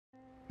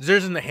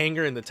Zer's in the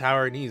hangar in the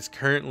tower, and he is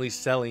currently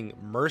selling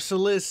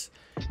Merciless,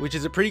 which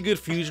is a pretty good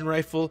fusion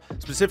rifle,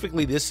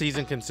 specifically this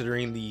season,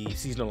 considering the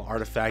seasonal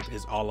artifact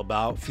is all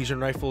about fusion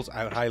rifles.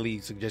 I would highly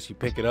suggest you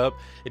pick it up.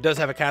 It does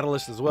have a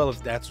catalyst as well,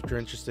 if that's what you're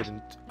interested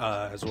in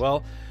as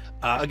well.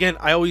 Again,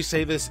 I always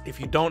say this: if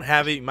you don't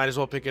have it, you might as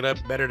well pick it up.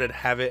 Better to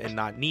have it and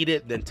not need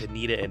it than to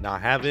need it and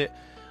not have it.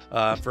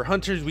 For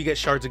hunters, we get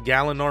Shards of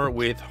Galanor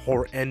with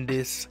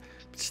horrendous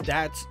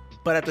stats,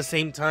 but at the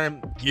same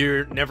time,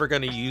 you're never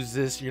going to use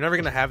this. You're never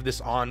going to have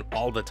this on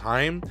all the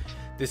time.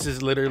 This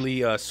is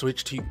literally a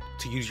switch to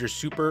use your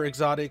super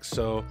exotics,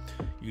 so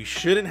you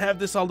shouldn't have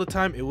this all the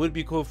time. It would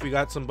be cool if we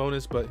got some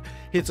bonus, but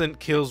hits and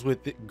kills with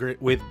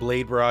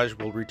Blade Barrage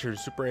will return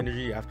super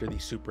energy after the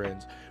super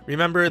ends.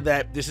 Remember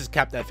that this is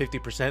capped at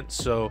 50%,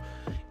 so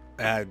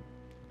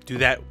do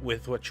that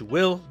with what you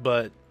will,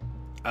 but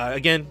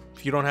again,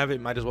 if you don't have it,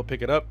 might as well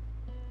pick it up.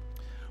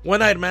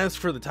 One item mask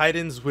for the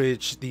Titans,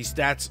 which the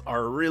stats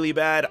are really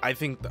bad. I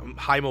think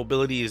high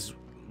mobility is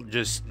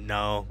just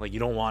no, like you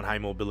don't want high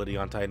mobility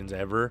on Titans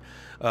ever.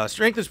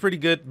 Strength is pretty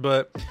good,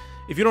 but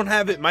if you don't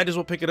have it, might as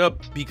well pick it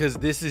up because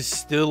this is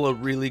still a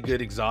really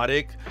good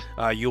exotic.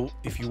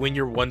 If you win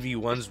your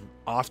 1v1s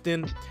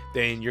often,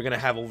 then you're gonna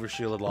have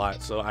overshield a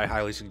lot, so I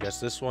highly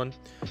suggest this one.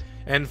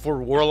 And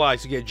for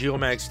Warlocks, you get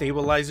Geomag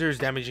Stabilizers.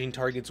 Damaging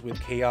targets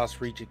with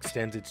Chaos Reach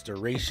extends its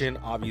duration.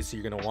 Obviously,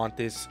 you're going to want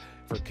this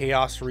for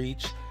Chaos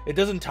Reach. It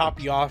doesn't top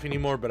you off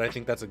anymore, but I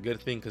think that's a good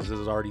thing because this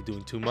is already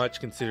doing too much,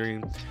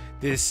 considering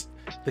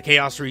the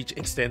Chaos Reach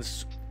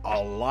extends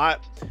a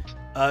lot.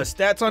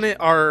 Stats on it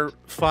are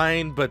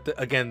fine, but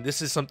again,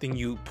 this is something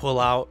you pull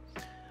out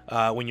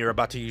when you're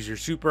about to use your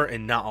super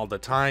and not all the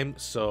time.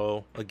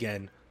 So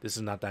again, this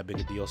is not that big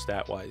a deal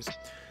stat-wise.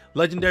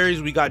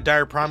 Legendaries, we got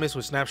Dire Promise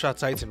with Snapshot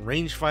Sights and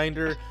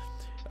Rangefinder.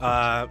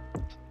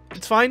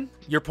 It's fine.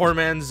 Your poor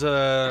man's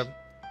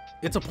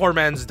it's a poor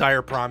man's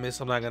Dire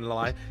Promise, I'm not gonna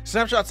lie.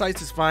 Snapshot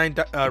Sights is fine.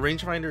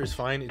 Rangefinder is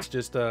fine. It's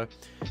just you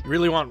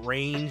really want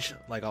range,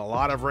 like a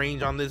lot of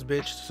range on this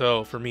bitch.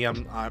 So for me,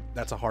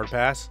 that's a hard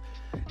pass.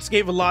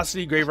 Escape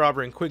Velocity, Grave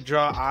Robber, and Quick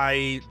Draw.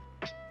 I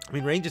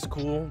mean, range is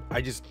cool.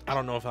 I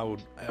don't know if I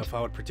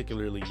would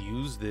particularly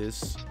use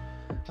this.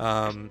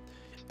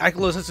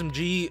 Akylos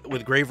SMG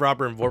with Grave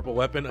Robber and Vorpal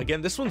Weapon.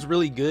 Again, this one's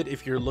really good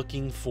if you're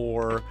looking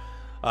for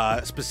a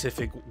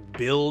specific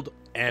build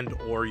and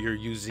or you're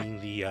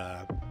using the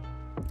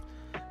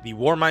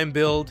Warmind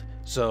build.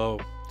 So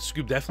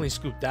definitely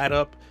scoop that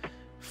up.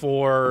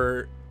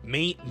 For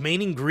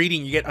maining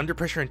Greeting, you get Under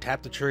Pressure and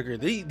Tap the Trigger.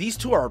 These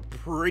two are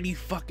pretty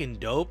fucking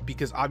dope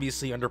because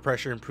obviously Under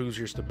Pressure improves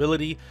your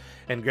stability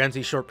and grants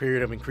a short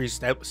period of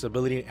increased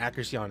stability and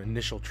accuracy on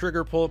initial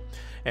trigger pull.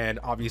 And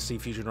obviously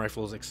Fusion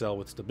Rifles excel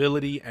with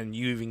stability, and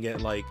you even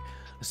get like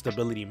a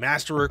Stability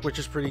Masterwork, which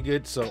is pretty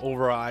good. So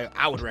overall,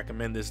 I would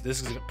recommend this.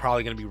 This is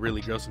probably going to be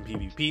really gross in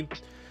PvP.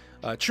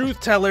 Truth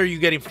Teller, you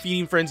getting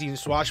Feeding Frenzy and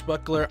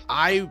Swashbuckler.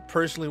 I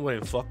personally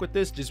wouldn't fuck with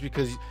this just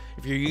because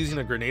if you're using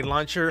a grenade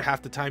launcher,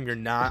 half the time you're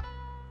not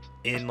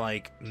in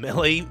like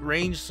melee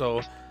range,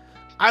 so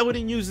I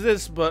wouldn't use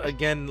this. But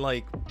again,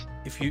 like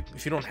if you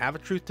don't have a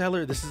Truth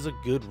Teller, this is a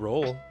good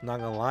roll, not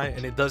gonna lie.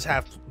 And it does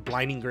have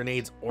blinding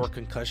grenades or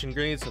concussion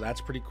grenades, so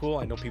that's pretty cool.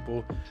 I know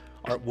people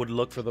would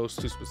look for those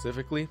two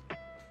specifically.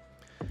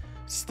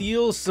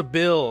 Steel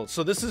Sibyl.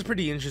 So this is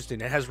pretty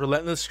interesting. It has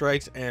Relentless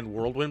Strikes and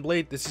Whirlwind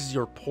Blade. This is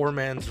your poor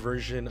man's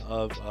version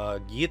of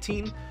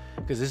Guillotine,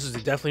 because this is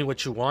definitely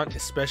what you want,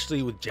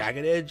 especially with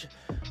Jagged Edge.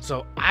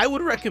 So I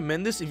would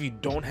recommend this if you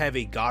don't have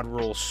a God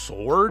Roll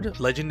sword,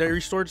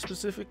 legendary sword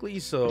specifically.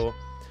 So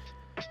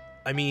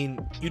I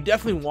mean, you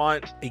definitely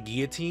want a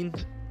Guillotine,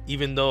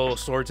 even though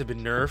swords have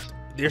been nerfed.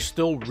 They're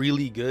still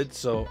really good.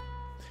 So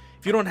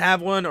if you don't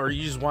have one, or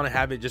you just want to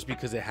have it just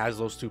because it has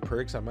those two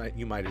perks,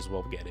 you might as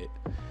well get it.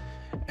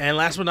 And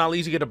last but not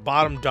least, you get a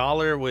bottom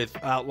dollar with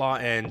Outlaw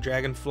and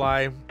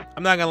Dragonfly.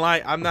 I'm not gonna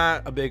lie, I'm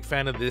not a big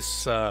fan of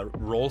this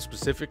role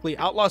specifically.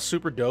 Outlaw's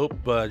super dope,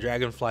 but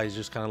Dragonfly is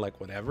just kind of like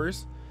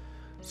whatever's.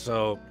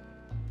 So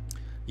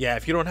yeah,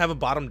 if you don't have a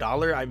bottom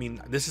dollar, I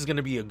mean, this is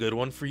gonna be a good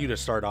one for you to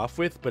start off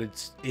with, but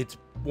it's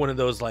one of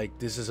those, like,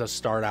 this is a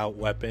start out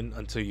weapon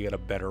until you get a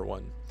better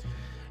one.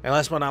 And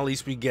last but not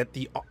least, we get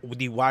the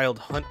Wild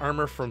Hunt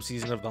armor from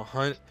Season of the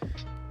Hunt,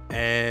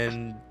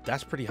 and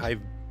that's pretty high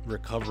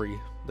recovery.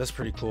 That's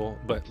pretty cool,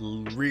 but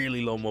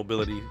really low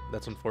mobility.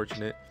 That's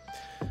unfortunate.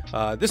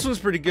 This one's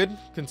pretty good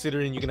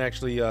considering you can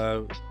actually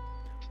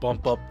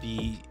bump up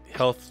the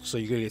health, so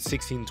you can get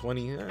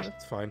 1620.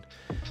 That's fine.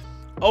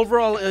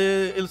 Overall,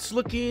 it's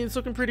looking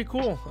pretty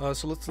cool.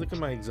 So let's look at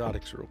my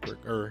exotics real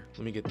quick, or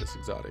let me get this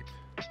exotic.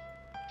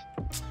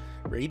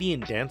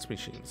 Radiant Dance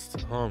Machines.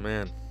 Oh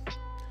man,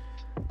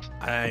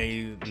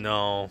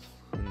 no,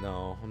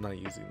 I'm not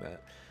using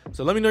that.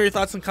 So let me know your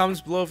thoughts and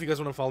comments below. If you guys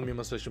want to follow me on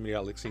my social media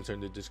outlets, links are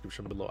in the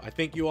description below. I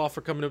thank you all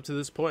for coming up to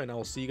this point, and I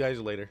will see you guys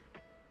later.